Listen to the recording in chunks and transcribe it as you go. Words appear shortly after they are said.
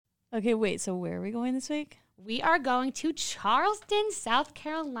Okay, wait, so where are we going this week? We are going to Charleston, South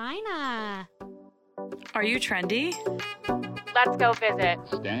Carolina. Are you trendy? Let's go visit.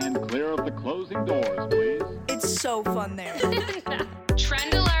 Stand clear of the closing doors, please. It's so fun there.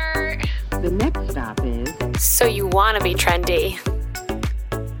 Trend alert. The next stop is... So you want to be trendy.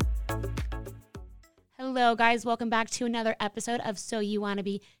 Hello, guys. Welcome back to another episode of So You Want to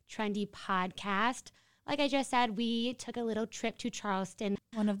Be Trendy podcast. Like I just said, we took a little trip to Charleston.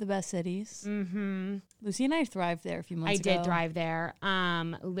 One of the best cities. Mm-hmm. Lucy and I thrived there a few months ago. I did drive there.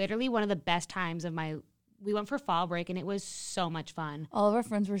 Literally one of the best times of we went for fall break, and it was so much fun. All of our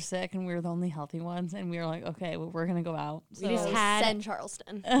friends were sick, and we were the only healthy ones, and we were like, okay, well, we're going to go out. We just had... Send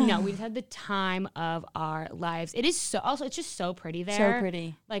Charleston. No, we just had the time of our lives. It is it's just so pretty there. So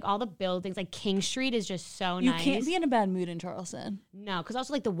pretty. Like, all the buildings, like King Street is just so You nice. You can't be in a bad mood in Charleston. No, because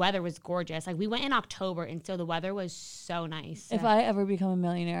also, like, the weather was gorgeous. Like, we went in October, and so the weather was so nice. If I ever become a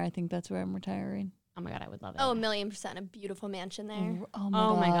millionaire, I think that's where I'm retiring. Oh, my God, I would love it. Oh, 1,000,000%. A beautiful mansion there.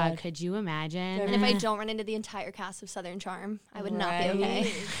 Oh, my God. Could you imagine? And if I don't run into the entire cast of Southern Charm, I would not be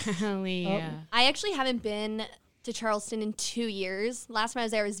okay. Yeah. I actually haven't been to Charleston in 2 years. Last time I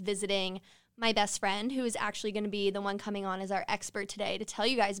was there, I was visiting my best friend, who is actually going to be the one coming on as our expert today to tell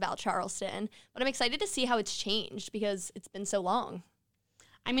you guys about Charleston. But I'm excited to see how it's changed because it's been so long.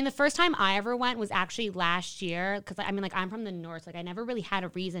 I mean, the first time I ever went was actually last year because, I'm from the north. Like, I never really had a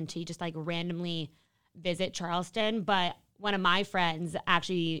reason to just, randomly visit Charleston. But one of my friends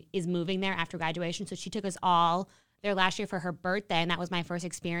actually is moving there after graduation. So she took us all there last year for her birthday. And that was my first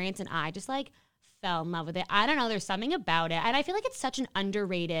experience. And I just, fell in love with it. I don't know. There's something about it. And I feel like it's such an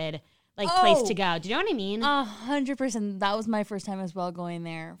underrated place to go. Do you know what I mean? 100%. That was my first time as well, going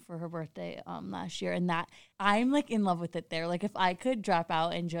there for her birthday last year. And that I'm in love with it there. Like, if I could drop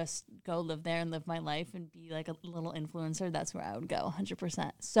out and just go live there and live my life and be a little influencer, that's where I would go.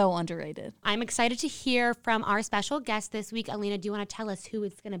 100%. So underrated. I'm excited to hear from our special guest this week. Alina, do you want to tell us who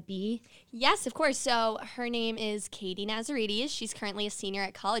it's going to be? Yes, of course. So her name is Katie Nazaridis. She's currently a senior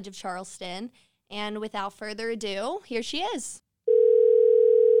at College of Charleston. And without further ado, here she is.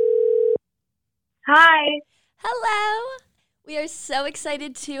 Hi. Hello. We are so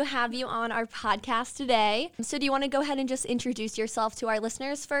excited to have you on our podcast today. So do you want to go ahead and just introduce yourself to our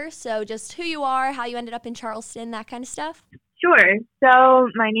listeners first? So just who you are, how you ended up in Charleston, that kind of stuff. Sure. So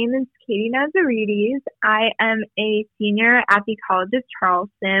my name is Katie Nazaridis. I am a senior at the College of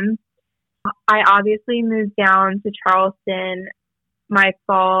Charleston. I obviously moved down to Charleston my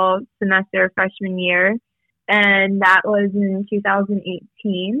fall semester freshman year, and that was in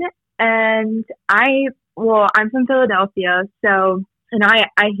 2018. And I'm from Philadelphia, and I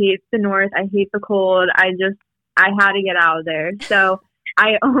hate the north. I hate the cold. I had to get out of there. So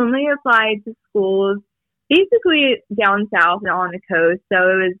I only applied to schools basically down south and on the coast. So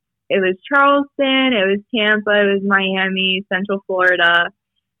it was Charleston, it was Tampa, it was Miami, Central Florida,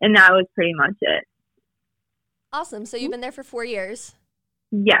 and that was pretty much it. Awesome. So you've been there for 4 years?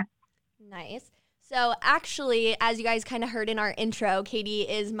 Yes. Nice. So actually, as you guys kind of heard in our intro, Katie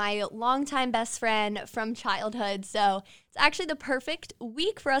is my longtime best friend from childhood. So it's actually the perfect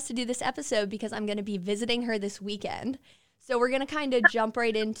week for us to do this episode because I'm going to be visiting her this weekend. So we're going to kind of jump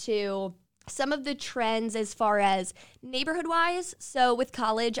right into some of the trends as far as neighborhood-wise. So with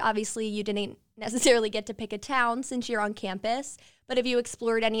college, obviously you didn't necessarily get to pick a town since you're on campus. But have you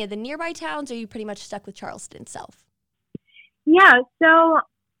explored any of the nearby towns, or are you pretty much stuck with Charleston itself? Yeah, so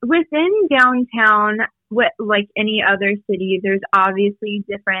within downtown, like any other city, there's obviously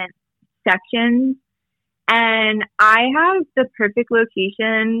different sections. And I have the perfect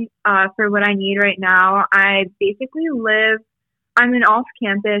location for what I need right now. I basically I'm an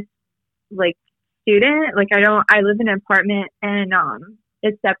off-campus student. I live in an apartment, and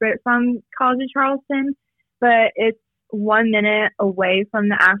it's separate from College of Charleston, but it's 1 minute away from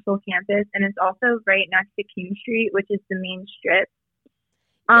the actual campus, and it's also right next to King Street, which is the main strip.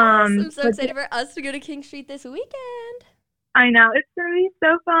 Yes, I'm so excited for us to go to King Street this weekend. I know, it's going to be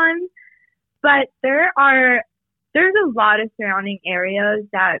so fun. But there's a lot of surrounding areas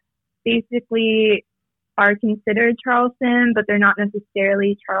that basically are considered Charleston, but they're not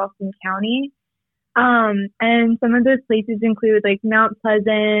necessarily Charleston County. And some of those places include Mount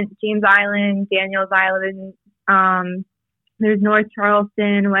Pleasant, James Island, Daniels Island. There's North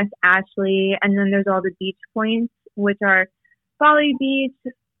Charleston, West Ashley, and then there's all the beach points, which are Folly Beach,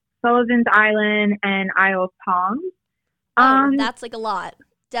 Sullivan's Island, and Isle of Palms. That's a lot.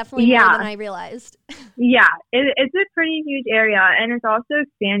 Definitely more than I realized. Yeah, it's a pretty huge area, and it's also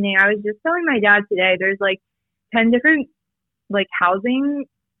expanding. I was just telling my dad today, there's 10 different housing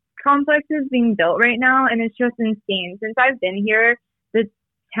complexes being built right now, and it's just insane. Since I've been here, the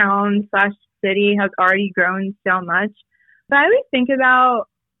town slash city has already grown so much. But I always think about,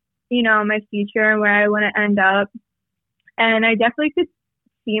 my future and where I want to end up. And I definitely could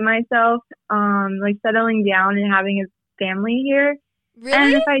see myself, like settling down and having a family here. Really?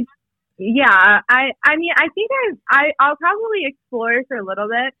 And if I mean, I think I'll probably explore for a little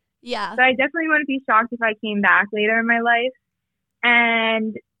bit. Yeah. But I definitely wouldn't be shocked if I came back later in my life.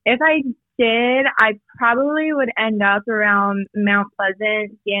 And if I did, I probably would end up around Mount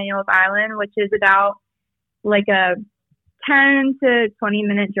Pleasant, Daniels Island, which is about like a 10 to 20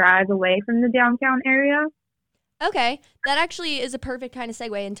 minute drive away from the downtown area. Okay. That actually is a perfect kind of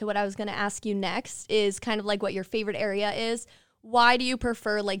segue into what I was going to ask you next, is kind of like what your favorite area is. Why do you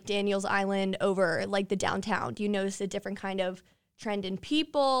prefer like Daniels Island over like the downtown? Do you notice a different kind of trend in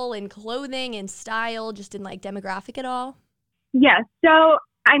people and clothing and style, just in like demographic at all? Yes. So,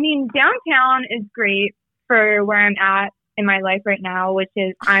 I mean, downtown is great for where I'm at in my life right now, which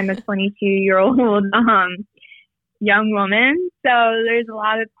is I'm a 22-year-old young woman. So there's a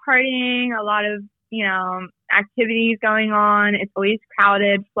lot of partying, a lot of, activities going on. It's always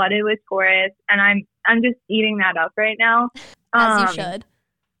crowded, flooded with tourists, and I'm just eating that up right now. As you should.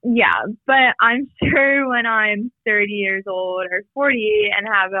 Yeah, but I'm sure when I'm 30 years old or 40 and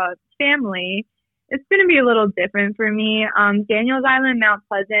have a family, it's going to be a little different for me. Daniels Island, Mount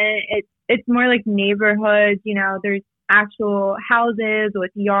Pleasant, it's more like neighborhoods. There's actual houses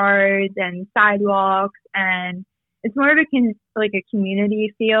with yards and sidewalks, and it's more of a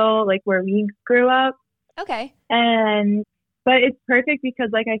community feel, like where we grew up. Okay. But it's perfect because,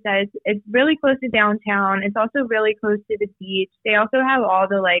 like I said, it's really close to downtown. It's also really close to the beach. They also have all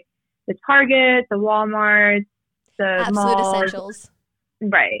the Targets, the Walmarts, the absolute malls. essentials.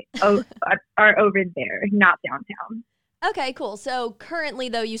 Right. Are over there, not downtown. Okay, cool. So currently,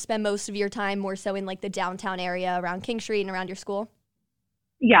 though, you spend most of your time more so in like the downtown area around King Street and around your school?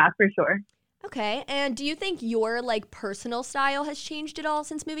 Yeah, for sure. Okay. And do you think your like personal style has changed at all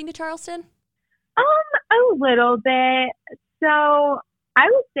since moving to Charleston? A little bit. So I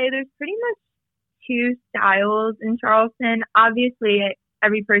would say there's pretty much two styles in Charleston. Obviously,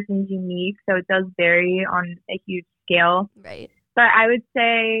 every person's unique, so it does vary on a huge scale. Right. But I would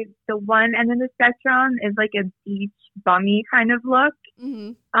say the one end of the spectrum is like a beach bummy kind of look.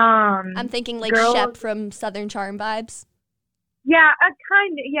 Mm-hmm. I'm thinking like Shep from Southern Charm vibes. Yeah,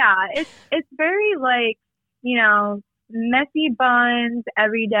 kind of. Yeah, it's very like, messy buns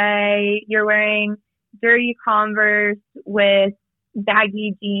every day. You're wearing dirty Converse with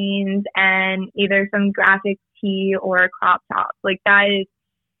baggy jeans and either some graphic tee or a crop top. Like that is.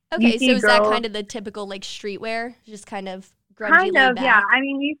 Okay, so is that kind of the typical like streetwear? Just kind of grungy, kind of, back? yeah. I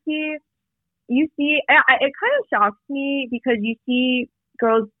mean, you see. It kind of shocks me because you see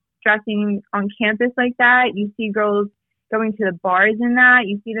girls dressing on campus like that. You see girls going to the bars in that.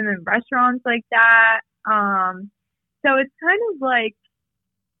 You see them in restaurants like that. So it's kind of like,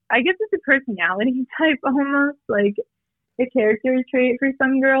 I guess it's a personality type almost, like a character trait for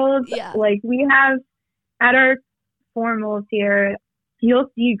some girls. Yeah. Like we have at our formals here, you'll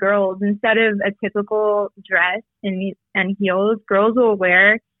see girls, instead of a typical dress and heels, girls will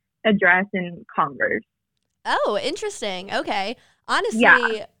wear a dress and Converse. Oh, interesting. Okay. Honestly,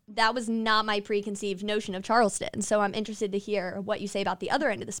 Yeah. That was not my preconceived notion of Charleston. So I'm interested to hear what you say about the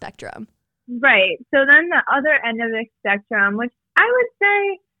other end of the spectrum. Right. So then the other end of the spectrum, which I would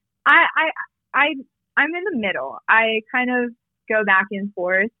say I'm in the middle. I kind of go back and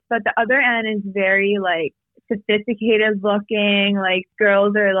forth, but the other end is very like sophisticated looking. Like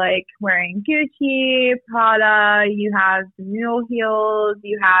girls are like wearing Gucci, Prada. You have the mule heels.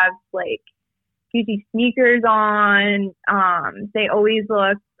 You have like Gucci sneakers on. They always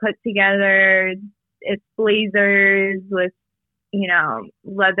look put together. It's blazers with,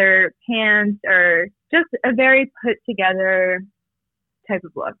 leather pants, or just a very put together type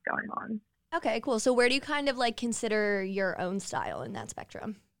of look going on. Okay, cool. So where do you kind of like consider your own style in that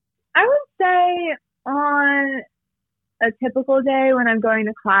spectrum? I would say on a typical day when I'm going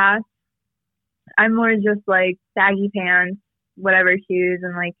to class, I'm more just like baggy pants, whatever shoes,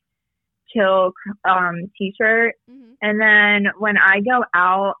 and like chill t-shirt. Mm-hmm. And then when I go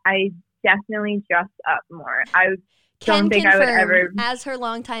out, I definitely dress up more. I don't think I would ever. As her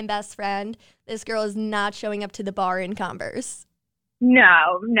longtime best friend, this girl is not showing up to the bar in Converse.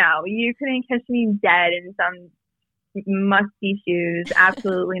 No, you couldn't catch me dead in some musty shoes.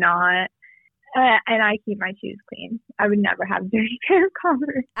 Absolutely not. And I keep my shoes clean. I would never have a dirty pair of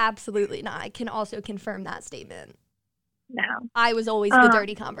Converse. Absolutely not. I can also confirm that statement. No. I was always the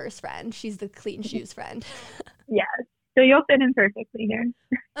dirty Converse friend. She's the clean shoes friend. Yes. So you'll fit in perfectly here.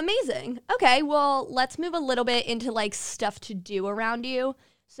 Amazing. Okay, well, let's move a little bit into like stuff to do around you.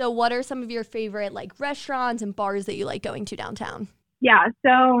 So what are some of your favorite like restaurants and bars that you like going to downtown? Yeah,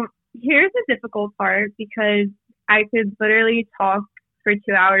 so here's the difficult part because I could literally talk for 2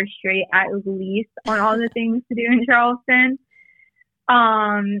 hours straight at least on all the things to do in Charleston.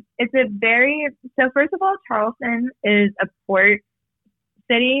 So first of all, Charleston is a port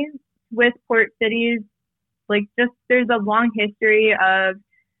city. With port cities, like just there's a long history of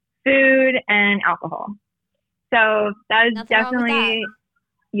food and alcohol. So that is Nothing wrong with definitely,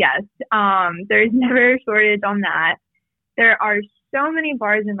 yes, there's never a shortage on that. There are so many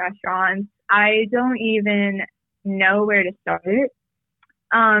bars and restaurants. I don't even know where to start.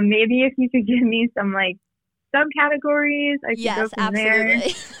 Maybe if you could give me some like subcategories, I could go from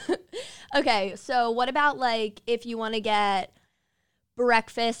absolutely. there. Okay, so what about like if you want to get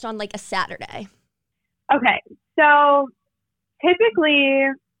breakfast on like a Saturday? Okay, so typically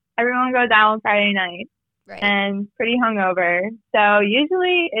everyone goes out on Friday night Right. and pretty hungover. So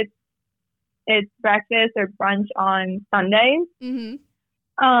usually it's breakfast or brunch on Sundays.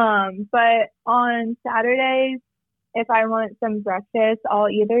 Mm-hmm. But on Saturdays, if I want some breakfast, I'll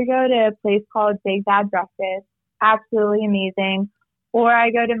either go to a place called Big Bad Breakfast, absolutely amazing, or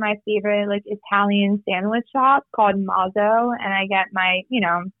I go to my favorite like Italian sandwich shop called Mazzo, and I get my,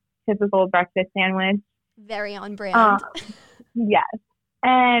 typical breakfast sandwich. Very on brand. Yes.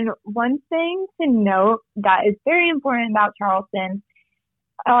 And one thing to note that is very important about Charleston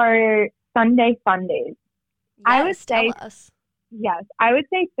are Sunday Fundays. I would say, tell us. yes, I would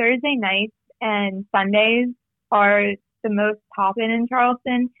say Thursday nights and Sundays are the most poppin' in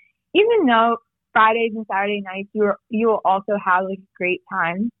Charleston, even though Fridays and Saturday nights you will also have like a great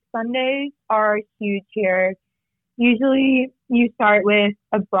time. Sundays are huge here. Usually you start with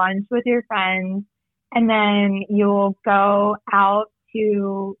a brunch with your friends and then you'll go out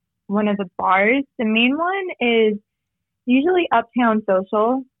to one of the bars. The main one is usually Uptown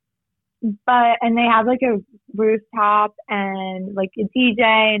Social, and they have like a rooftop and like a DJ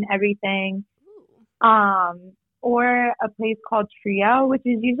and everything. Or a place called Trio, which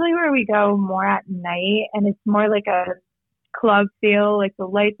is usually where we go more at night, and it's more like a club feel, like the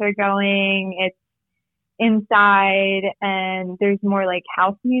lights are going, it's inside, and there's more like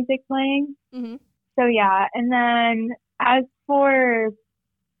house music playing. Mm-hmm. So yeah, and then as for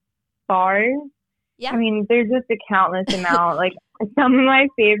bars, Yeah. I mean, there's just a countless amount. Like some of my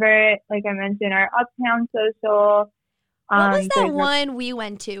favorite, like I mentioned, are Uptown Social. What was that one we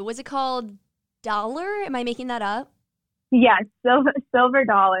went to? Was it called Dollar? Am I making that up? Yes, Silver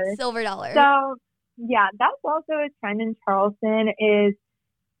Dollar. Silver Dollar. So, yeah, that's also a trend in Charleston is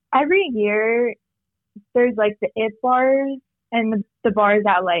every year there's like the it bars and the bars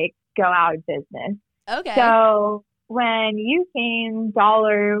that like go out of business. Okay. So when you came,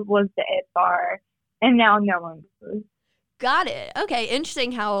 Dollar was the it bar, and now no one goes. Got it. Okay,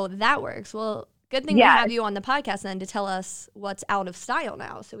 interesting how that works. Well, good thing we Yes. have you on the podcast then to tell us what's out of style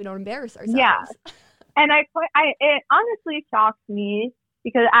now so we don't embarrass ourselves. Yeah. And it honestly shocks me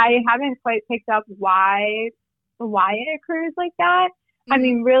because I haven't quite picked up why it occurs like that. Mm-hmm. I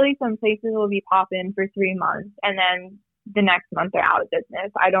mean, really, some places will be popping for 3 months and then the next month they're out of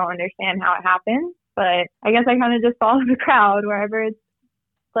business. I don't understand how it happens, but I guess I kind of just follow the crowd wherever it's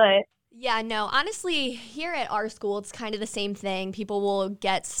split. Yeah, no, honestly, here at our school, it's kind of the same thing. People will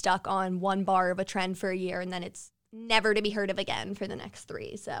get stuck on one bar of a trend for a year and then it's never to be heard of again for the next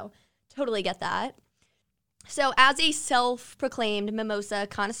 3. So totally get that. So as a self-proclaimed mimosa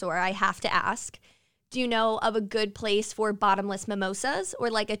connoisseur, I have to ask, do you know of a good place for bottomless mimosas or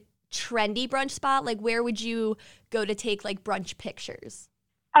like a trendy brunch spot? Like where would you go to take like brunch pictures?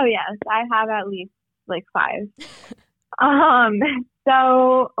 Oh, yes, I have at least like 5.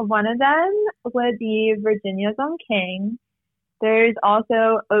 So one of them would be Virginia's on King. There's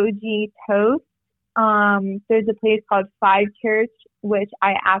also OG Toast. There's a place called Five Church, which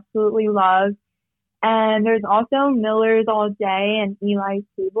I absolutely love. And there's also Miller's All Day and Eli's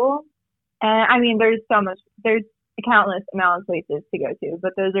Table. And I mean, there's a countless amount of places to go to,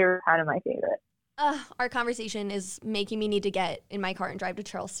 but those are kind of my favorite. Our conversation is making me need to get in my car and drive to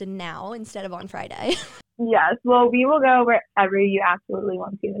Charleston now instead of on Friday. Yes, well, we will go wherever you absolutely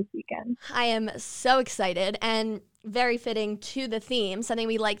want to this weekend. I am so excited and very fitting to the theme. Something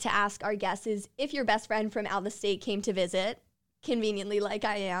we like to ask our guests is if your best friend from out of the state came to visit, conveniently like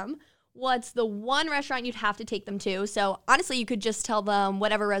I am, what's the one restaurant you'd have to take them to? So honestly, you could just tell them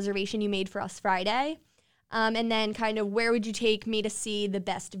whatever reservation you made for us Friday. And then kind of where would you take me to see the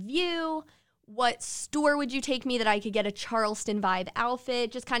best view? What store would you take me that I could get a Charleston vibe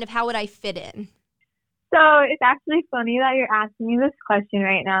outfit? Just kind of how would I fit in? So it's actually funny that you're asking me this question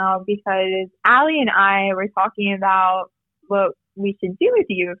right now because Allie and I were talking about what we should do with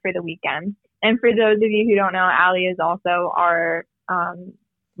you for the weekend. And for those of you who don't know, Allie is also our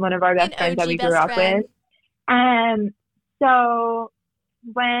one of our best friends that we grew up with. And so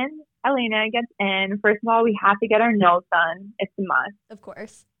when Elena gets in, first of all, we have to get our nails done. It's a must. Of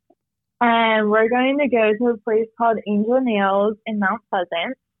course. And we're going to go to a place called Angel Nails in Mount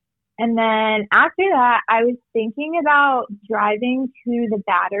Pleasant. And then after that, I was thinking about driving to the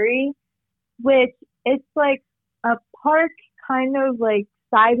Battery, which it's like a park kind of like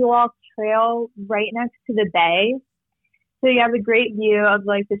sidewalk trail right next to the bay. So you have a great view of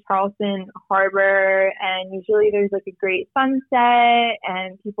like the Charleston harbor, and usually there's like a great sunset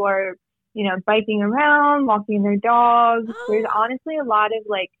and people are, you know, biking around, walking their dogs. There's honestly a lot of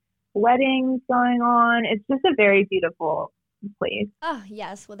like weddings going on. It's just a very beautiful place. Oh,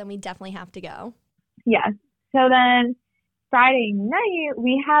 yes. Well, then we definitely have to go. Yes. So then Friday night,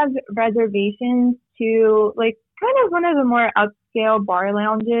 we have reservations to like kind of one of the more upscale bar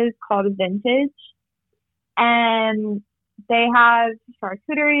lounges called Vintage. And they have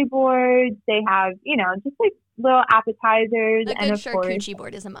charcuterie boards. They have, you know, just like little appetizers. A good charcuterie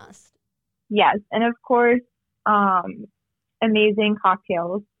board is a must. Yes. And of course, amazing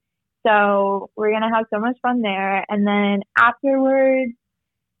cocktails. So we're going to have so much fun there. And then afterwards,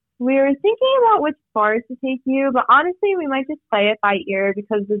 we were thinking about which bars to take you. But honestly, we might just play it by ear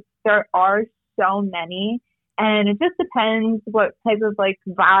because there are so many. And it just depends what type of like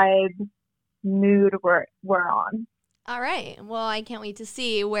vibe, mood we're on. All right. Well, I can't wait to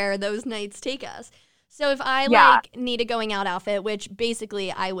see where those nights take us. So if I like need a going out outfit, which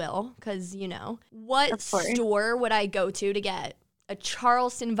basically I will, because, you know, what store would I go to get a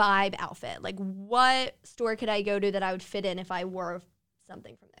Charleston vibe outfit? Like what store could I go to that I would fit in if I wore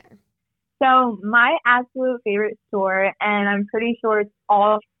something from there? So my absolute favorite store, and I'm pretty sure it's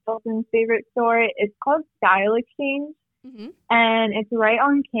all Charleston's favorite store, it's called Style Exchange. Mm-hmm. And it's right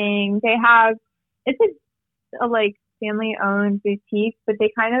on King. They have, it's a like family-owned boutique, but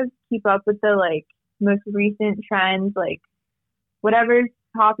they kind of keep up with the like most recent trends, like whatever's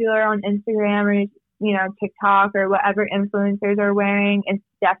popular on Instagram or, you know, TikTok or whatever influencers are wearing. It's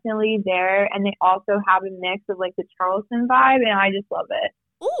definitely there. And they also have a mix of like the Charleston vibe, and I just love it.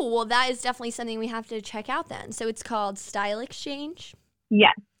 Oh, well, that is definitely something we have to check out then. So it's called Style Exchange?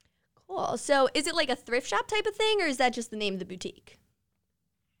 Yes. Cool. So is it like a thrift shop type of thing, or is that just the name of the boutique?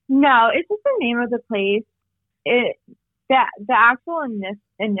 No, it's just the name of the place. The actual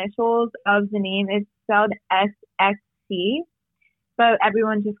initials of the name is spelled SXC, but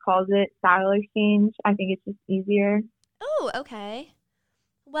everyone just calls it Style Exchange. I think it's just easier. Oh, okay.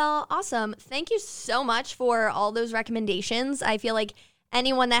 Well, awesome. Thank you so much for all those recommendations. I feel like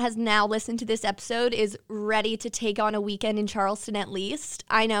anyone that has now listened to this episode is ready to take on a weekend in Charleston at least.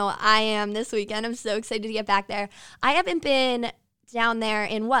 I know I am this weekend. I'm so excited to get back there. I haven't been down there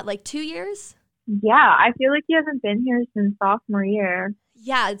in like 2 years? Yeah, I feel like you haven't been here since sophomore year.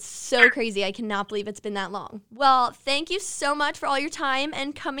 Yeah, it's so crazy. I cannot believe it's been that long. Well, thank you so much for all your time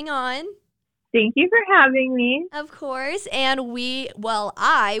and coming on. Thank you for having me. Of course. And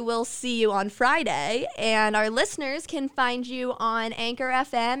I will see you on Friday. And our listeners can find you on Anchor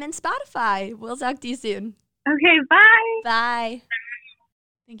FM and Spotify. We'll talk to you soon. Okay, bye. Bye.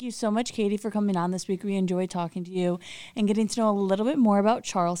 Thank you so much, Katie, for coming on this week. We enjoyed talking to you and getting to know a little bit more about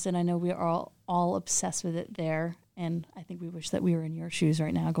Charleston. I know we are all obsessed with it there. And I think we wish that we were in your shoes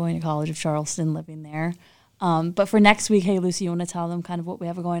right now, going to College of Charleston, living there. But for next week, hey, Lucy, you want to tell them kind of what we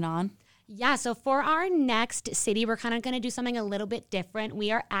have going on? Yeah, so for our next city, we're kind of going to do something a little bit different.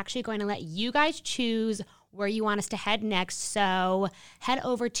 We are actually going to let you guys choose where you want us to head next. So head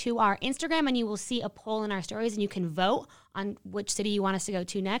over to our Instagram and you will see a poll in our stories and you can vote on which city you want us to go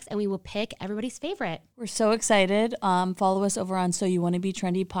to next, and we will pick everybody's favorite. We're so excited. Follow us over on So You Want to Be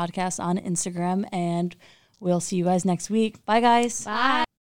Trendy podcast on Instagram, and we'll see you guys next week. Bye, guys. Bye.